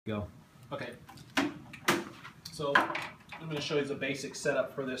Go. Okay, so I'm going to show you the basic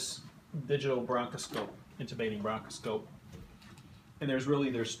setup for this digital bronchoscope, intubating bronchoscope. And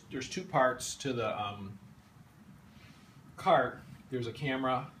there's two parts to the cart. There's a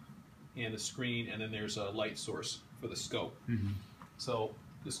camera and a screen, and then there's a light source for the scope. Mm-hmm. So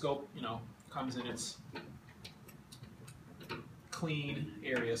the scope, comes in its clean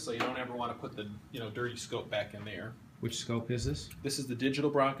area, so you don't ever want to put the dirty scope back in there. Which scope is this? This is the digital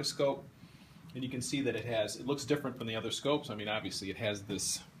bronchoscope, and you can see that it looks different from the other scopes. I mean, obviously it has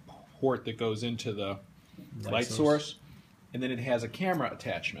this port that goes into the light source, and then it has a camera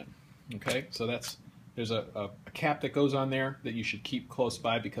attachment. Okay, so there's a cap that goes on there that you should keep close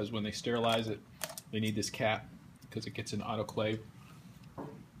by, because when they sterilize it, they need this cap because it gets in autoclave.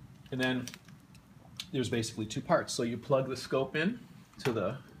 And then there's basically two parts. So you plug the scope in to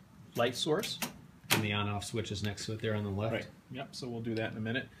the light source. And the on-off switch is next to it there on the left. Right. Yep, so we'll do that in a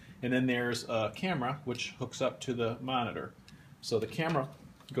minute. And then there's a camera which hooks up to the monitor. So the camera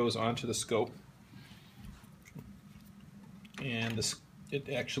goes onto the scope, and it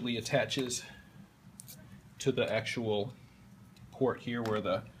actually attaches to the actual port here where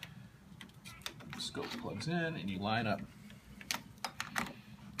the scope plugs in, and you line up.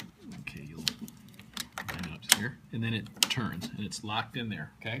 Okay, you'll line up here, and then it turns, and it's locked in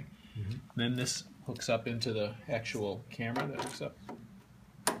there, okay? Mm-hmm. Then this hooks up into the actual camera that hooks up.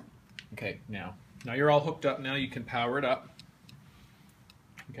 Okay, now you're all hooked up. Now you can power it up.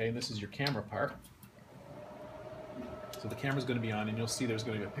 Okay, and this is your camera part. So the camera's going to be on, and you'll see there's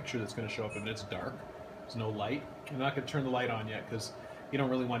going to be a picture that's going to show up, and it's dark. There's no light. I'm not going to turn the light on yet, because you don't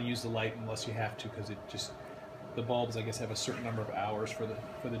really want to use the light unless you have to, because the bulbs, I guess, have a certain number of hours for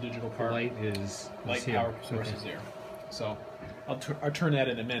the digital part. The light power source is there. So I'll turn that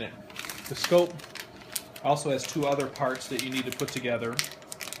in a minute. The scope also has two other parts that you need to put together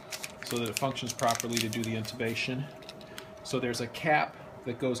so that it functions properly to do the intubation. So there's a cap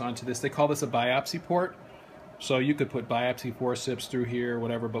that goes onto this. They call this a biopsy port. So you could put biopsy forceps through here,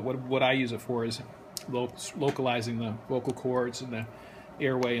 whatever, but what I use it for is localizing the vocal cords and the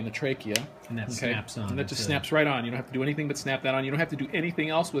airway and the trachea. And that snaps on. And that just snaps right on. You don't have to do anything but snap that on. You don't have to do anything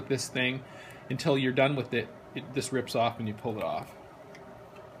else with this thing until you're done with it. This rips off and you pull it off.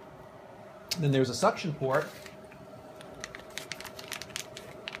 Then there's a suction port.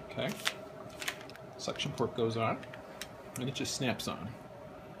 Okay. Suction port goes on, and it just snaps on.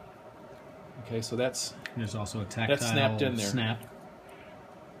 Okay, so there's also a tactile snapped in there. Snap.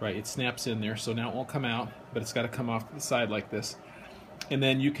 Right, it snaps in there, so now it won't come out, but it's got to come off to the side like this. And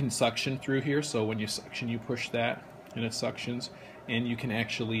then you can suction through here, so when you suction, you push that, and it suctions, and you can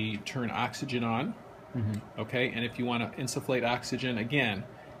actually turn oxygen on. Mm-hmm. Okay, and if you want to insufflate oxygen, again,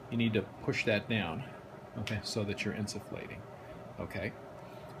 you need to push that down. Okay, so that you're insufflating. Okay,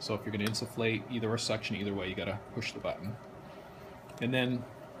 so if you're going to insufflate either or suction, either way, you got to push the button. And then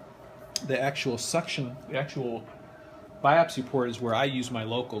the actual suction, the actual biopsy port is where I use my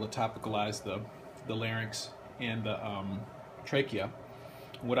local to topicalize the larynx and the trachea.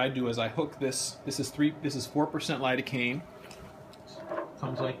 What I do is I hook this. This is 4% lidocaine.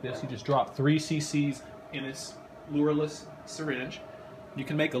 Comes like this. You just drop 3 cc's in this lureless syringe. You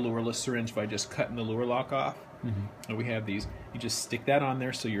can make a lureless syringe by just cutting the lure lock off. Mm-hmm. And we have these. You just stick that on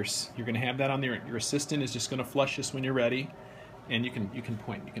there, so you're going to have that on there. Your assistant is just going to flush this when you're ready, and you can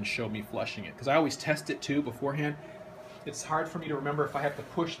point. You can show me flushing it, because I always test it too beforehand. It's hard for me to remember if I have to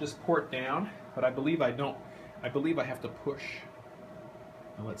push this port down, but I believe I don't. I believe I have to push.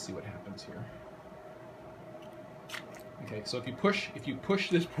 Now let's see what happens here. Okay, so if you push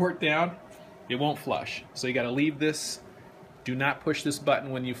this port down, it won't flush. So you got to leave this. Do not push this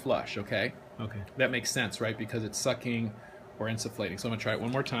button when you flush. Okay. Okay. That makes sense, right? Because it's sucking or insufflating. So I'm gonna try it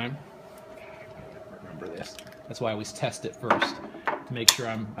one more time. I remember this. That's why I always test it first to make sure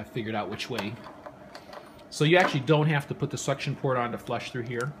I figured out which way. So you actually don't have to put the suction port on to flush through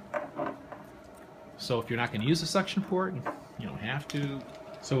here. So if you're not going to use the suction port, you don't have to.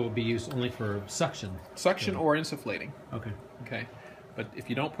 So it will be used only for suction. Suction or insufflating. Okay. Okay. But if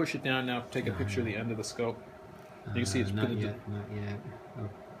you don't push it down now, take a picture of the end of the scope. You can see it's not yet.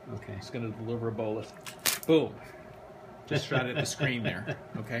 Oh, okay. It's going to deliver a bolus. Boom. Just shot at the screen there.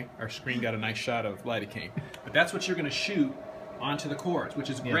 Okay. Our screen got a nice shot of lidocaine. But that's what you're going to shoot onto the cords, which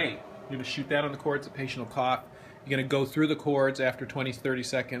is great. You're going to shoot that on the cords. The patient will cough. You're going to go through the cords after 20, 30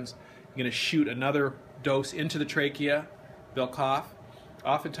 seconds. You're going to shoot another dose into the trachea. They'll cough.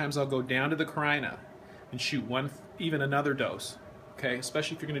 Oftentimes I'll go down to the carina and shoot even another dose. Okay,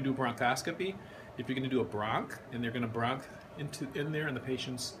 especially if you're going to do bronchoscopy. If you're going to do a bronch and they're going to bronch in there, and the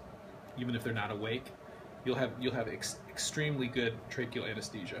patients, even if they're not awake, you'll have extremely good tracheal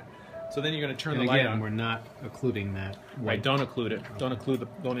anesthesia. So then you're going to turn And the light again, on. we're not occluding that. Right, don't occlude it. Don't occlude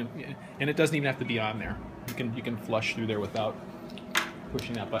the, and it doesn't even have to be on there. You can flush through there without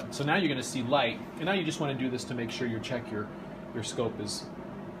pushing that button. So now you're going to see light, and now you just want to do this to make sure your scope is,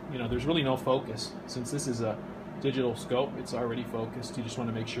 there's really no focus. Since this is a digital scope, it's already focused. You just want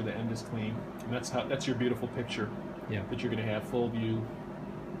to make sure the end is clean, and that's your beautiful picture. Yeah. That you're going to have full view.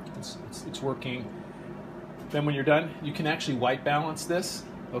 It's working. Then when you're done, you can actually white balance this.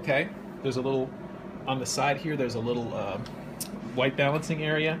 Okay, there's a little on the side here. There's a little white balancing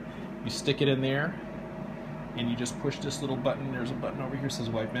area. You stick it in there, and you just push this little button. There's a button over here that says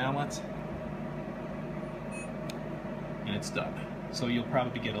white balance, and it's done. So you'll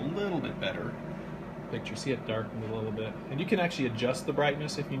probably get a little bit better picture. See it darkened a little bit, and you can actually adjust the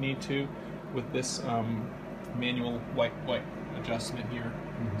brightness if you need to with this manual white adjustment here.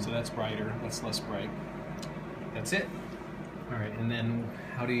 Mm-hmm. So that's brighter, that's less bright. That's it. All right, and then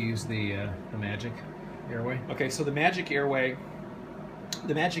how do you use the magic airway? Okay, so the magic airway,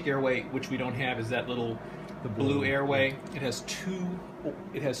 which we don't have, is that little blue airway. It has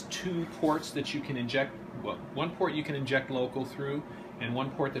two ports that you can inject. Well, one port you can inject local through, and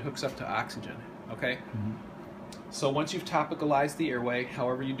one port that hooks up to oxygen. Okay. Mm-hmm. So once you've topicalized the airway,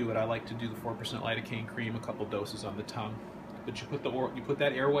 however you do it, I like to do the 4% lidocaine cream, a couple doses on the tongue. But you put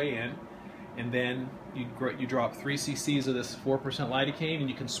that airway in, and then you drop 3 cc's of this 4% lidocaine, and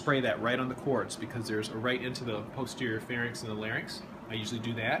you can spray that right on the cords because there's a right into the posterior pharynx and the larynx. I usually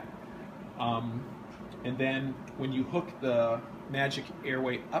do that. And then when you hook the magic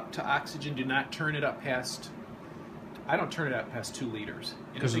airway up to oxygen, do not turn it up past. I don't turn it up past 2 liters.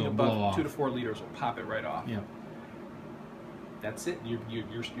 Anything above 2 to 4 liters will pop it right off. Yeah. That's it.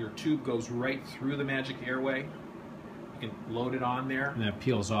 Your tube goes right through the magic airway. You can load it on there. And that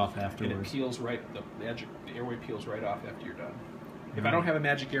peels off afterwards. And it peels right. The airway peels right off after you're done. If I don't have a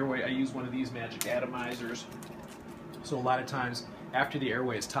magic airway, I use one of these magic atomizers. So a lot of times, after the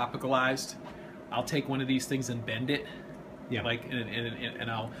airway is topicalized, I'll take one of these things and bend it. Yeah. And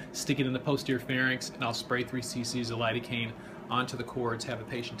I'll stick it in the posterior pharynx, and I'll spray 3 cc's of lidocaine onto the cords. Have the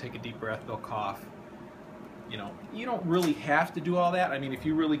patient take a deep breath. They'll cough. You don't really have to do all that. I mean, if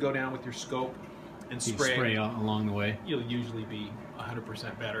you really go down with your scope and spray along the way, you'll usually be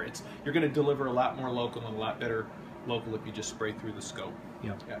 100% better. You're going to deliver a lot more local and a lot better local if you just spray through the scope.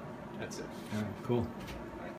 Yep. Yeah, that's it. All right, cool.